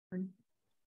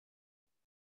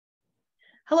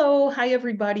Hello, hi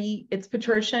everybody. It's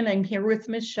Patricia and I'm here with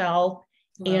Michelle.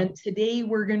 Hello. And today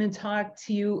we're going to talk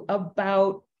to you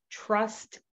about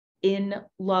trust in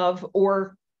love,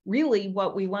 or really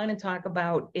what we want to talk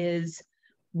about is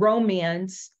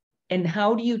romance and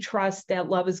how do you trust that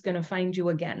love is going to find you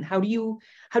again? How do you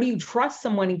trust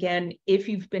someone again if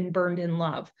you've been burned in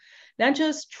love? Not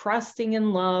just trusting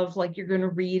in love like you're going to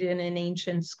read in an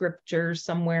ancient scripture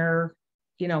somewhere,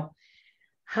 you know.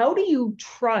 How do you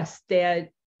trust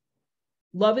that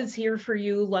love is here for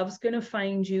you, love's going to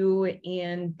find you,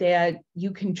 and that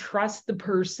you can trust the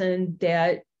person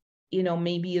that, you know,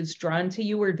 maybe is drawn to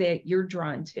you or that you're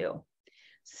drawn to?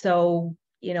 So,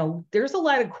 you know, there's a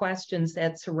lot of questions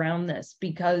that surround this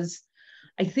because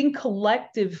I think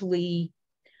collectively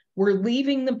we're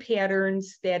leaving the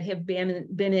patterns that have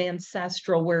been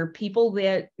ancestral, where people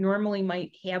that normally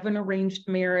might have an arranged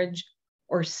marriage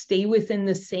or stay within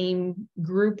the same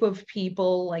group of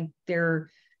people, like their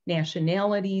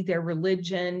nationality, their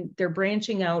religion, they're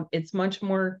branching out. It's much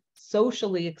more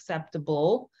socially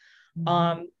acceptable.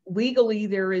 Legally,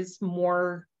 there is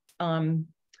more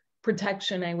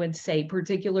protection, I would say,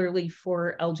 particularly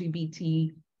for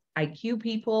LGBTIQ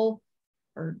people,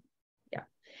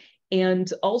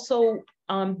 and also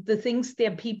the things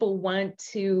that people want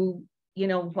to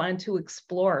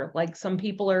explore. Like some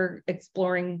people are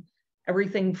exploring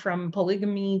everything from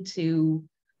polygamy to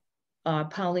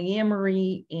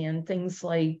polyamory and things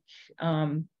like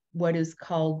what is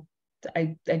called,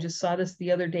 I just saw this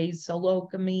the other day,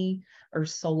 sologamy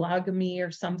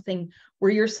or something,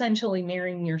 where you're essentially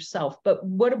marrying yourself. But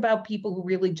what about people who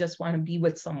really just want to be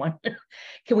with someone?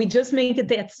 Can we just make it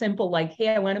that simple? Like, hey,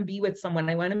 I want to be with someone.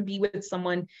 I want to be with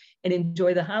someone and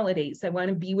enjoy the holidays. I want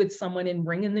to be with someone and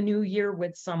ring in the new year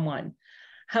with someone.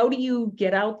 How do you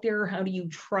get out there? How do you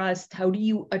trust? How do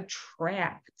you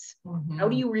attract? How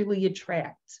do you really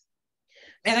attract?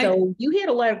 And you had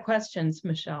a lot of questions,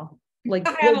 Michelle. Like,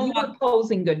 you were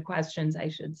posing good questions, I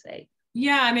should say.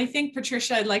 Yeah, and I think,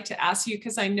 Patricia, I'd like to ask you,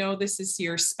 because I know this is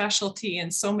your specialty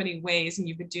in so many ways, and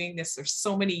you've been doing this for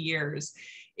so many years,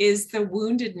 is the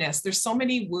woundedness. There's so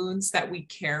many wounds that we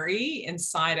carry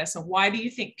inside us. And why do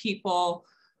you think people,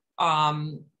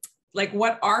 like,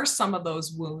 what are some of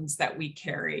those wounds that we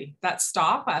carry that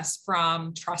stop us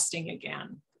from trusting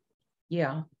again?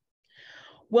 Yeah.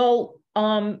 Well,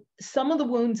 some of the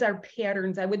wounds are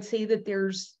patterns. I would say that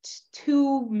there's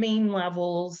two main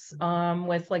levels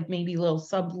with like maybe little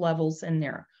sub levels in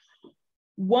there.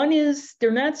 One is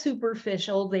they're not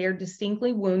superficial. They are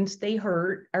distinctly wounds. They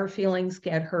hurt. Our feelings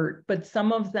get hurt. But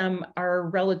some of them are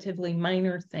relatively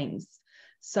minor things,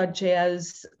 such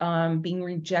as being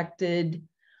rejected,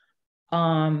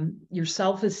 your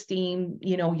self-esteem,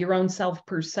 you know, your own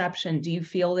self-perception. Do you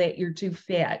feel that you're too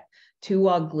fat, too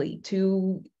ugly,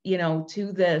 too, you know,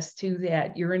 too this, too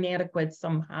that, you're inadequate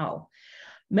somehow?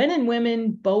 Men and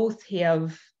women both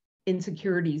have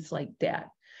insecurities like that,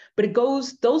 but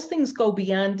those things go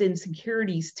beyond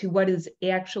insecurities to what has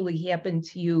actually happened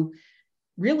to you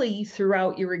really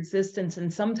throughout your existence,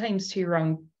 and sometimes to your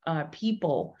own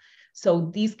people.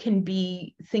 So these can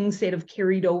be things that have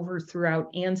carried over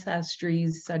throughout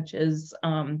ancestries, such as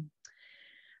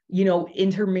you know,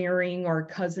 intermarrying or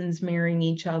cousins marrying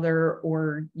each other,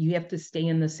 or you have to stay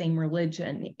in the same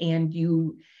religion and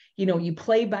you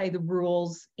play by the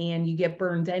rules and you get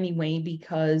burned anyway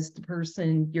because the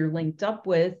person you're linked up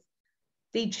with,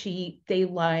 they cheat, they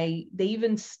lie, they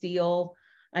even steal.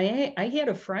 I had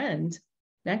a friend,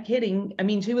 not kidding. I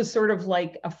mean, she was sort of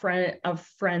like a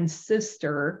friend's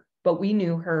sister, but we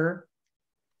knew her.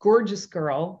 Gorgeous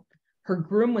girl. Her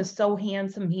groom was so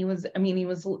handsome. He was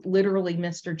literally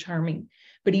Mr. Charming,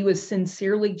 but he was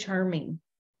sincerely charming.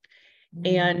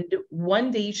 And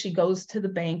one day she goes to the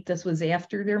bank. This was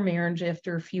after their marriage,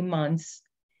 after a few months,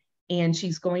 and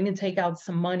she's going to take out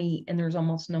some money, and there's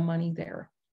almost no money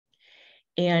there.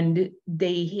 And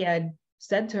they had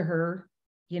said to her,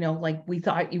 you know, like, we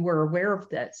thought you were aware of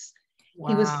this. Wow.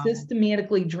 He was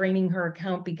systematically draining her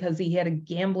account because he had a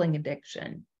gambling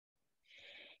addiction.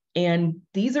 And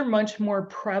these are much more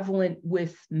prevalent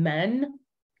with men.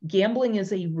 Gambling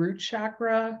is a root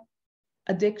chakra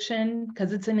addiction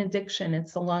because it's an addiction.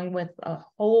 It's along with a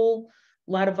whole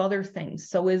lot of other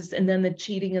things. And then the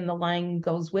cheating and the lying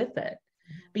goes with it,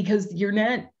 because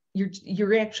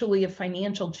you're actually a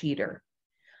financial cheater.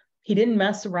 He didn't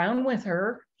mess around with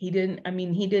her. He didn't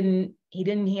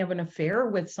have an affair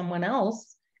with someone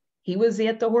else. He was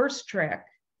at the horse track.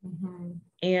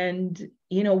 And,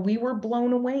 you know, we were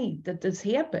blown away that this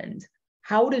happened.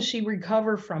 How does she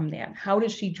recover from that? How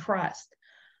does she trust?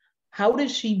 How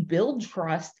does she build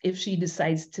trust if she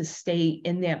decides to stay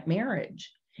in that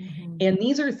marriage? Mm-hmm. And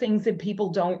these are things that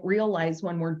people don't realize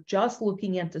when we're just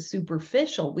looking at the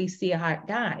superficial. We see a hot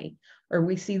guy, or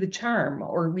we see the charm,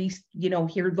 or we,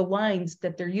 hear the lines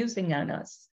that they're using on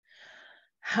us.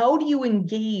 How do you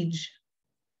engage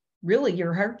really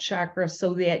your heart chakra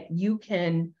so that you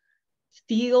can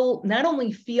not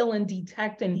only feel and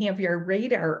detect and have your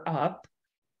radar up,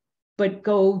 but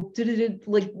go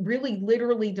like really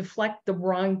literally deflect the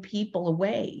wrong people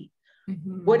away?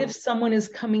 Mm-hmm. What if someone is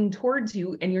coming towards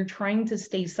you and you're trying to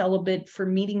stay celibate for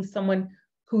meeting someone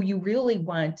who you really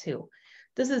want to?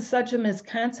 This is such a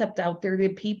misconcept out there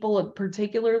that people,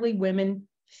 particularly women,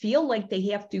 feel like they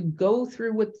have to go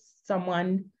through with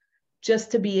someone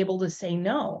just to be able to say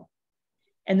no,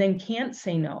 and then can't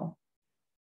say no.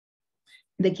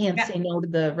 They can't say no to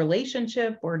the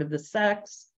relationship or to the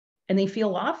sex, and they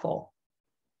feel awful.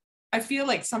 I feel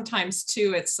like sometimes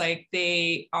too, it's like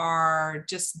they are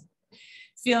just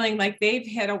feeling like they've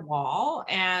hit a wall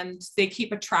and they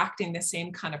keep attracting the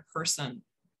same kind of person.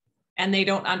 And they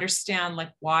don't understand, like,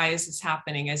 why is this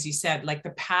happening? As you said, like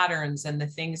the patterns and the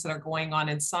things that are going on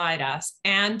inside us.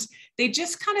 And they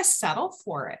just kind of settle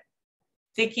for it,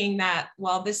 thinking that,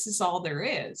 well, this is all there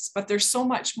is, but there's so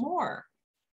much more.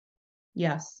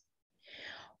 Yes.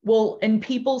 Well, and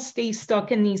people stay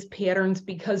stuck in these patterns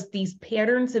because these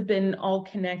patterns have been all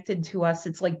connected to us.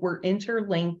 It's like we're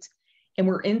interlinked, and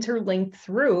we're interlinked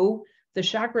through the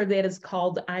chakra that is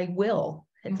called I will.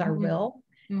 It's our will.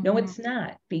 No, it's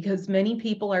not, because many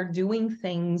people are doing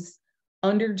things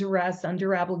under duress,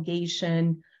 under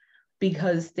obligation,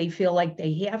 because they feel like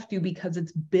they have to, because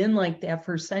it's been like that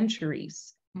for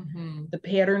centuries. The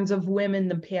patterns of women,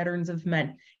 the patterns of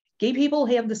men. Gay people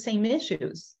have the same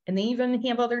issues, and they even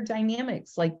have other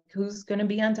dynamics, like who's going to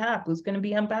be on top, who's going to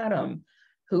be on bottom,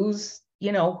 who's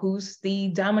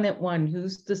the dominant one,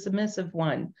 who's the submissive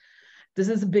one. This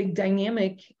is a big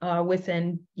dynamic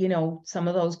within, some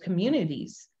of those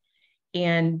communities.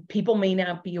 And people may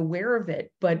not be aware of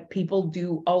it, but people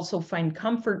do also find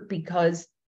comfort because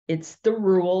it's the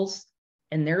rules,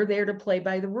 and they're there to play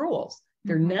by the rules.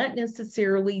 They're not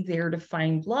necessarily there to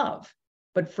find love.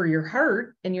 But for your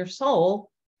heart and your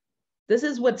soul, this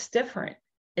is what's different,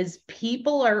 is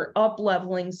people are up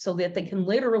leveling so that they can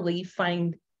literally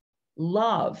find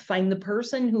love, find the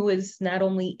person who is not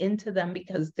only into them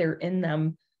because they're in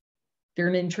them, they're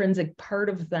an intrinsic part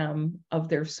of them, of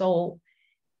their soul,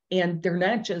 and they're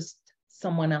not just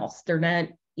someone else. They're not,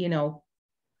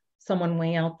 someone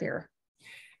way out there.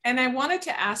 And I wanted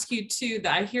to ask you too,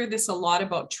 that I hear this a lot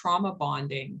about trauma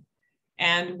bonding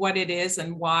and what it is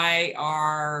and why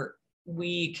are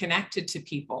we connected to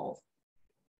people?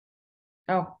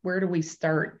 Oh, where do we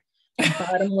start? A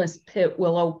bottomless pit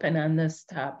will open on this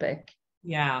topic.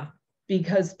 Yeah.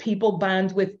 Because people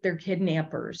bond with their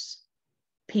kidnappers.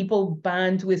 People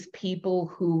bond with people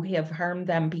who have harmed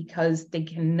them because they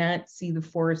cannot see the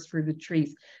forest for the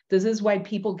trees. This is why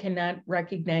people cannot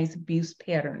recognize abuse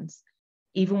patterns,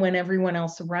 even when everyone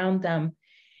else around them.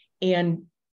 And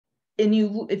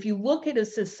if you look at a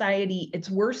society, it's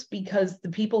worse because the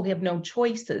people have no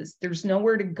choices. There's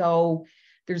nowhere to go.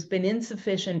 There's been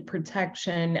insufficient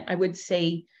protection. I would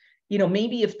say,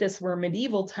 maybe if this were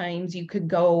medieval times, you could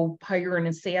go hire an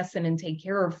assassin and take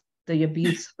care of the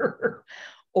abuser.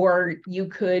 Or you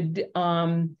could,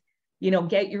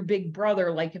 get your big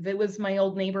brother. Like if it was my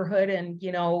old neighborhood and,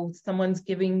 someone's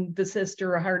giving the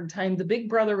sister a hard time, the big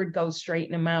brother would go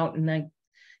straighten him out. And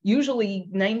usually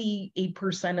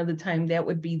 98% of the time, that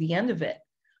would be the end of it.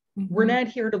 We're not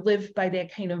here to live by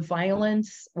that kind of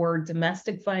violence or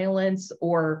domestic violence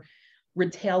or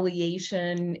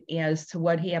retaliation as to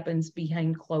what happens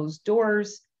behind closed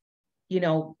doors.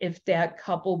 If that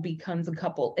couple becomes a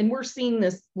couple, and we're seeing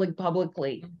this like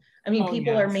publicly. I mean,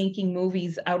 people are making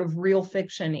movies out of real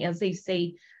fiction. As they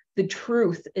say, the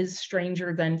truth is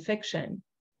stranger than fiction.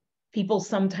 People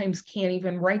sometimes can't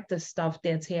even write the stuff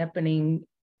that's happening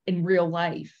in real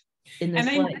life, in this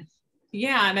life.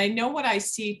 Yeah, and I know what I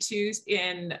see too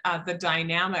in the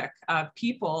dynamic of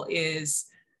people is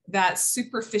that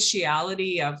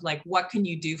superficiality of like, what can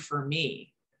you do for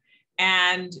me?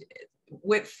 And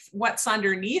with what's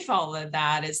underneath all of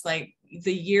that is like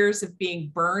the years of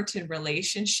being burnt in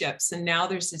relationships. And now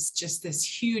there's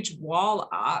this huge wall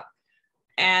up.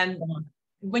 And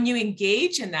when you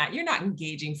engage in that, you're not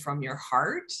engaging from your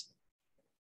heart.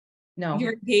 No,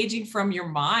 you're engaging from your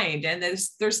mind, and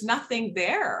there's nothing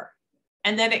there.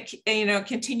 And then it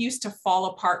continues to fall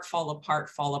apart.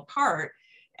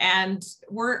 And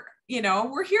we're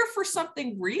here for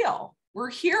something real. We're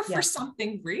here for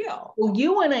something real. Well,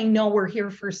 you and I know we're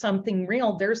here for something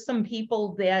real. There's some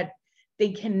people that they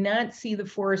cannot see the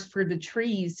forest for the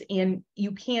trees, and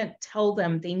you can't tell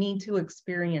them. They need to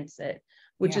experience it,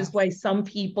 which is why some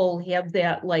people have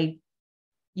that, like,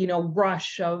 you know,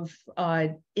 rush of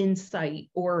insight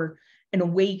or an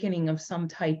awakening of some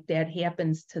type that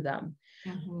happens to them.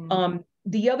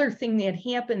 The other thing that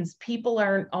happens, people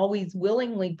aren't always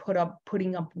willingly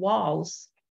putting up walls.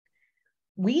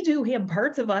 We do have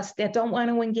parts of us that don't want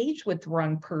to engage with the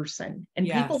wrong person, and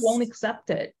people won't accept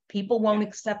it. People won't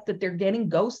accept that they're getting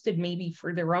ghosted, maybe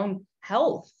for their own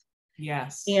health.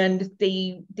 And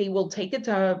they will take it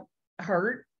to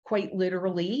heart, quite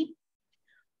literally.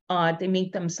 They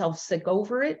make themselves sick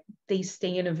over it. They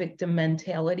stay in a victim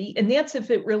mentality. And that's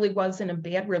if it really wasn't a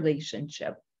bad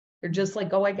relationship. They're just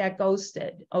like, oh, I got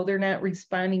ghosted. Oh, they're not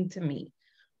responding to me.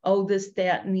 Oh, this,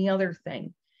 that, and the other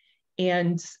thing.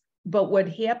 But what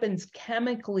happens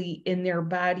chemically in their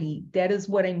body, that is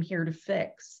what I'm here to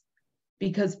fix.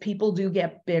 Because people do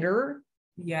get bitter.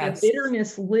 The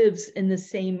bitterness lives in the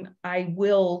same I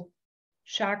will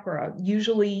chakra.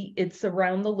 Usually it's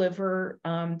around the liver.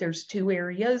 There's 2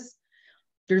 areas.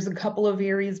 There's a couple of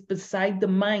areas beside the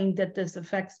mind that this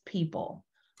affects people.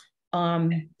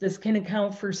 This can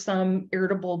account for some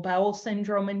irritable bowel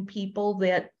syndrome in people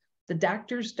that the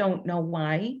doctors don't know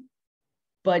why,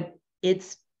 but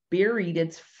it's buried,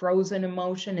 it's frozen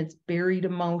emotion, it's buried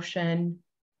emotion,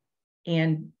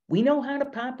 and we know how to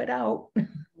pop it out.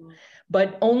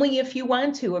 But only if you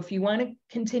want to. If you want to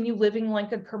continue living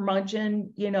like a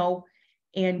curmudgeon, you know,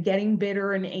 and getting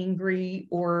bitter and angry,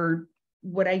 or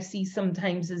what I see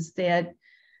sometimes is that,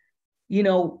 you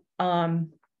know,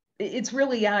 it's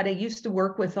really odd. I used to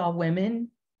work with all women,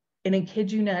 and I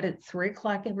kid you not, at 3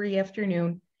 o'clock every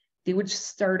afternoon, they would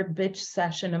start a bitch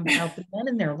session about the men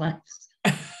in their lives.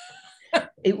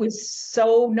 It was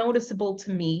so noticeable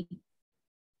to me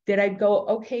that I'd go,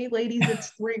 okay, ladies, it's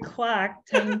 3 o'clock,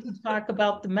 time to talk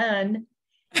about the men.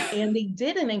 And they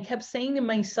did. And I kept saying to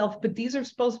myself, but these are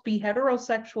supposed to be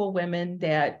heterosexual women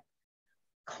that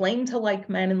claim to like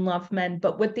men and love men.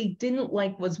 But what they didn't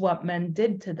like was what men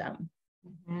did to them.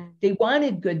 They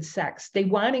wanted good sex. They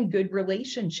wanted good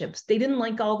relationships. They didn't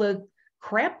like all the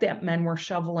crap that men were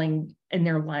shoveling in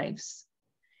their lives.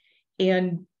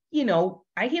 And, you know,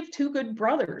 I have 2 good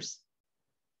brothers.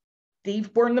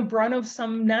 They've borne the brunt of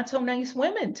some not so nice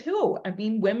women too. I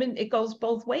mean, women, it goes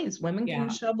both ways. Women can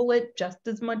shovel it just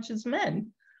as much as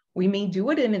men. We may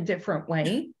do it in a different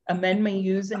way. A men may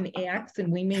use an axe,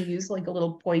 and we may use like a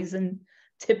little poison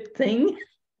tip thing.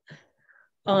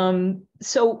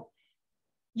 So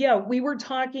yeah, we were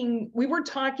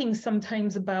talking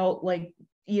sometimes about, like,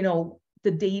 you know,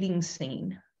 the dating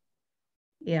scene.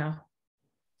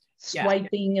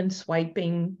 Swiping and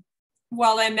swiping.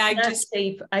 Well, and I not just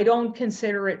safe. I don't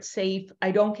consider it safe.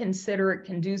 I don't consider it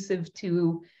conducive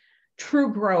to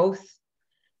true growth,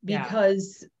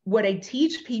 because what I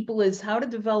teach people is how to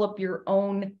develop your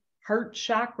own heart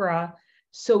chakra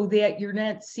so that you're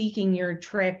not seeking, you're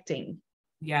attracting.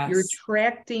 You're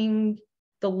attracting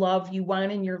the love you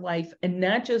want in your life, and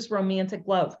not just romantic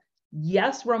love.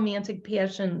 Yes, romantic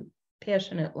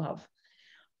passionate love.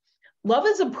 Love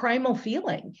is a primal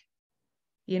feeling,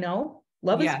 you know?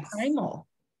 Love is primal.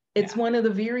 It's one of the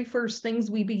very first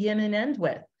things we begin and end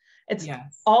with. It's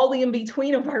all the in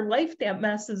between of our life that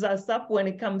messes us up when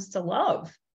it comes to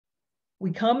love. We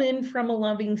come in from a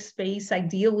loving space,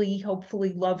 ideally,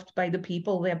 hopefully loved by the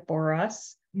people that bore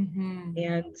us,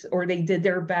 or they did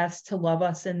their best to love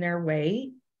us in their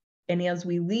way. And as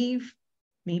we leave,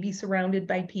 maybe surrounded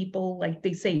by people, like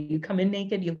they say, you come in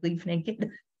naked, you leave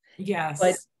naked.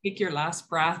 But take your last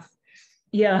breath.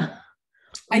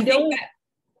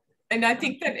 I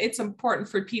think that it's important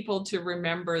for people to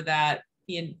remember that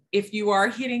if you are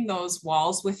hitting those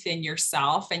walls within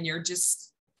yourself, and you're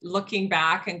just looking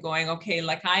back and going, okay,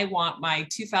 like, I want my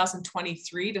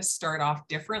 2023 to start off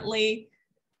differently,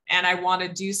 and I want to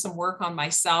do some work on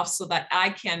myself so that I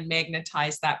can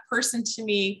magnetize that person to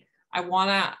me. I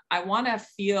want to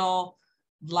feel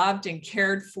loved and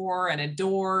cared for and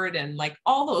adored, and like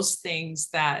all those things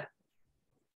that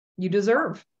you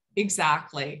deserve.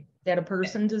 Exactly. That a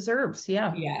person deserves.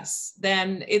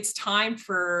 Then it's time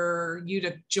for you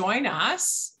to join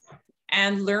us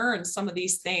and learn some of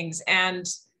these things and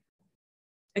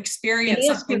experience. And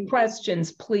ask your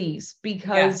questions, please,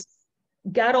 because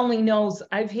God only knows.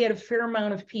 I've had a fair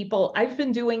amount of people. I've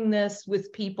been doing this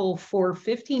with people for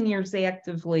 15 years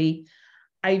actively.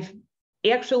 I've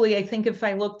actually, I think if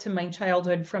I look to my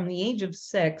childhood from the age of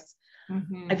 6,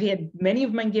 I've had many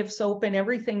of my gifts open.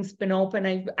 Everything's been open.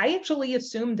 I actually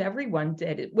assumed everyone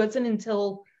did. It wasn't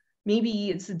until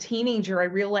maybe as a teenager I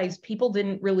realized people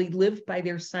didn't really live by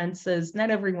their senses. Not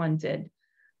everyone did.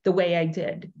 the way I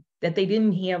did, that they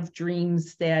didn't have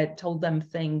dreams that told them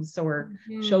things or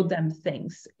showed them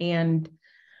things. And,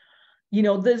 you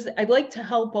know, I'd like to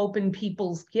help open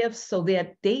people's gifts so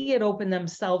that they get open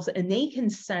themselves and they can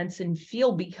sense and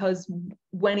feel, because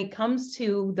when it comes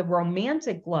to the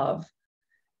romantic love,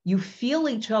 you feel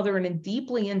each other in a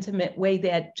deeply intimate way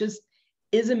that just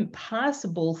isn't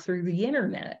possible through the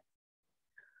internet.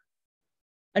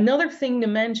 Another thing to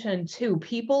mention too,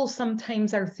 people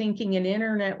sometimes are thinking an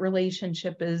internet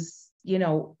relationship is, you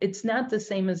know, it's not the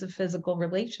same as a physical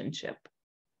relationship.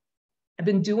 I've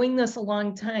been doing this a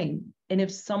long time. And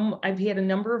I've had a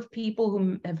number of people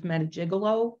who have met a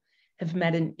gigolo, have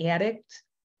met an addict,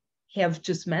 have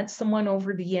just met someone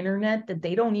over the internet that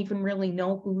they don't even really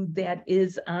know who that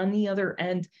is on the other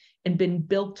end, and been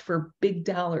bilked for big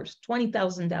dollars,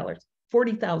 $20,000,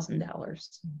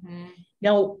 $40,000.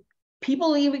 Now,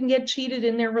 people even get cheated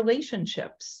in their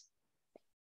relationships.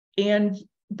 And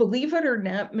believe it or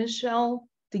not, Michelle,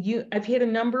 I've had a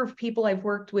number of people I've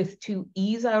worked with to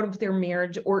ease out of their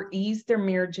marriage or ease their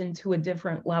marriage into a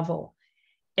different level.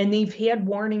 And they've had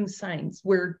warning signs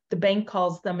where the bank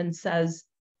calls them and says,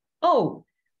 oh,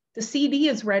 the CD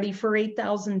is ready for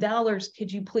 $8,000.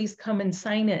 Could you please come and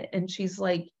sign it? And she's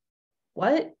like,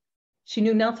 what? She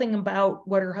knew nothing about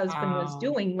what her husband was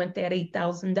doing with that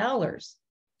 $8,000.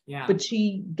 Yeah. But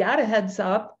she got a heads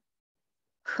up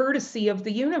courtesy of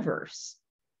the universe.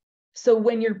 So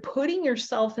when you're putting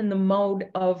yourself in the mode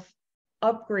of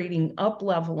upgrading,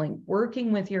 up-leveling,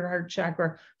 working with your heart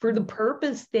chakra for the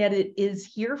purpose that it is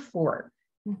here for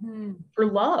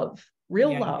love,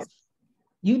 real love,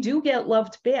 you do get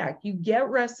loved back. You get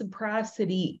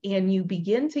reciprocity, and you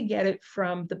begin to get it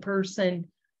from the person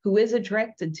who is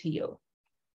attracted to you.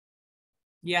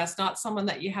 Yes, not someone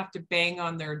that you have to bang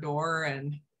on their door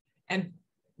and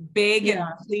beg and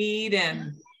plead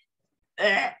and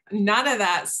none of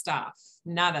that stuff.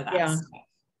 None of that stuff.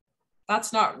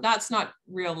 That's not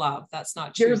real love. That's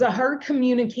not true. There's a heart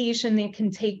communication that can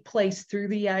take place through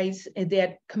the eyes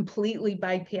that completely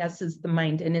bypasses the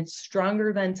mind, and it's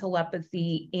stronger than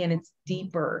telepathy, and it's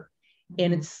deeper,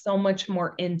 and it's so much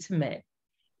more intimate,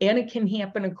 and it can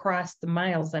happen across the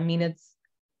miles.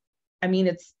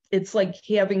 It's like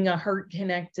having a heart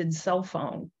connected cell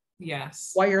phone.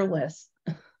 Yes. Wireless.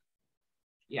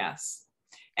 Yes.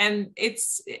 And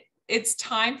it's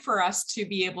time for us to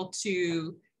be able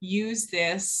to use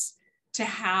this to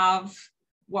have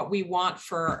what we want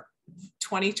for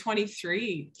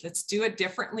 2023. Let's do it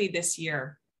differently this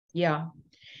year. Yeah.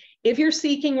 If you're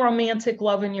seeking romantic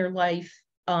love in your life,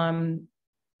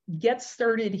 get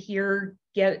started here.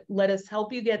 Let us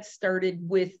help you get started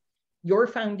with your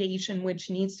foundation, which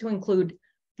needs to include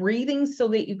breathing so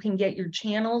that you can get your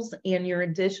channels and your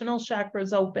additional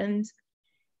chakras opened,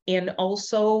 and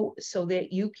also so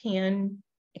that you can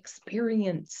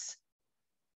experience.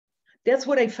 That's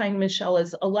what I find, Michelle,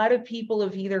 is a lot of people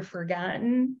have either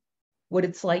forgotten what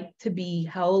it's like to be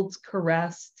held,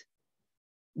 caressed,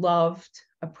 loved,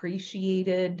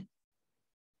 appreciated,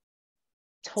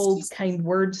 told kind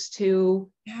words to.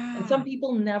 Yeah. And some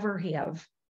people never have.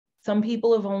 Some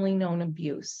people have only known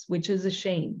abuse, which is a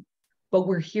shame, but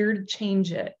we're here to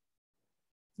change it.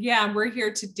 Yeah, and we're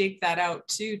here to dig that out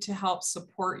too, to help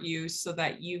support you so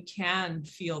that you can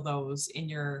feel those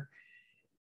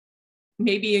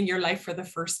maybe in your life for the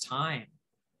first time.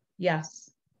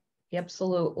 Yes,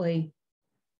 absolutely.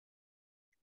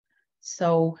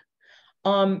 So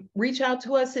reach out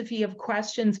to us if you have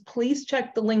questions. Please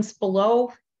check the links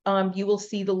below. You will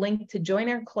see the link to join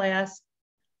our class.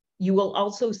 You will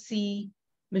also see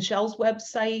Michelle's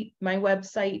website, my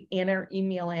website, and our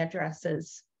email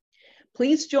addresses.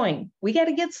 Please join. We got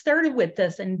to get started with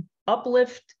this and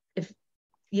uplift. If,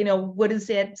 what is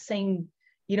that saying?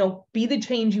 Be the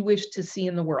change you wish to see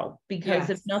in the world, because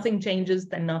if nothing changes,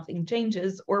 then nothing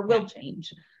changes or will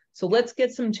change. So let's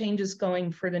get some changes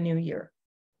going for the new year.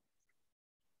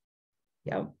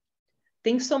 Yeah.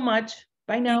 Thanks so much.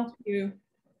 Bye now. Thank you.